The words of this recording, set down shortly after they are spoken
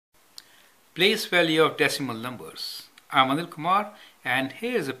Place value of decimal numbers. I'm Anil Kumar and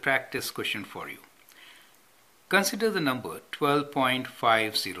here is a practice question for you. Consider the number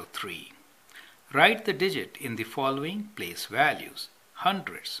 12.503. Write the digit in the following place values.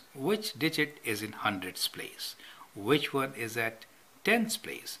 Hundreds. Which digit is in hundreds place? Which one is at tens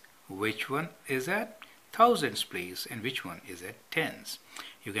place? Which one is at thousands place? And which one is at tens?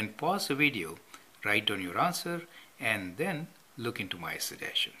 You can pause the video, write down your answer and then look into my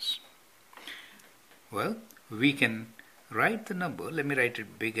suggestions. Well, we can write the number. Let me write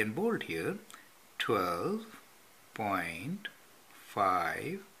it big and bold here.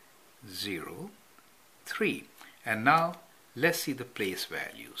 12.503. And now let's see the place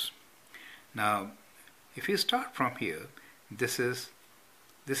values. Now, if you start from here, this is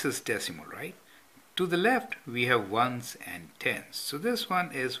decimal, right? To the left, we have ones and tens. So this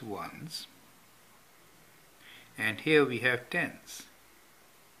one is ones. And here we have tens.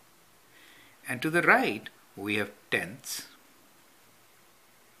 And to the right, we have tenths,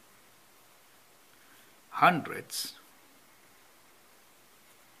 hundreds,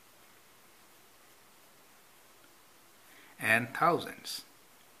 and thousands.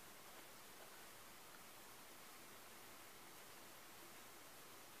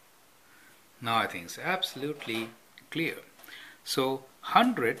 Now I think it's absolutely clear. So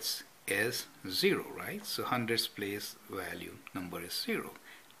hundreds is 0, right? So hundreds place value number is 0.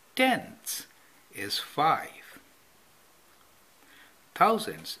 Tenths is 5.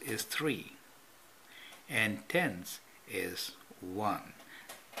 Thousands is 3. And tens is 1.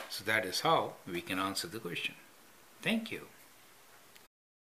 So that is how we can answer the question. Thank you.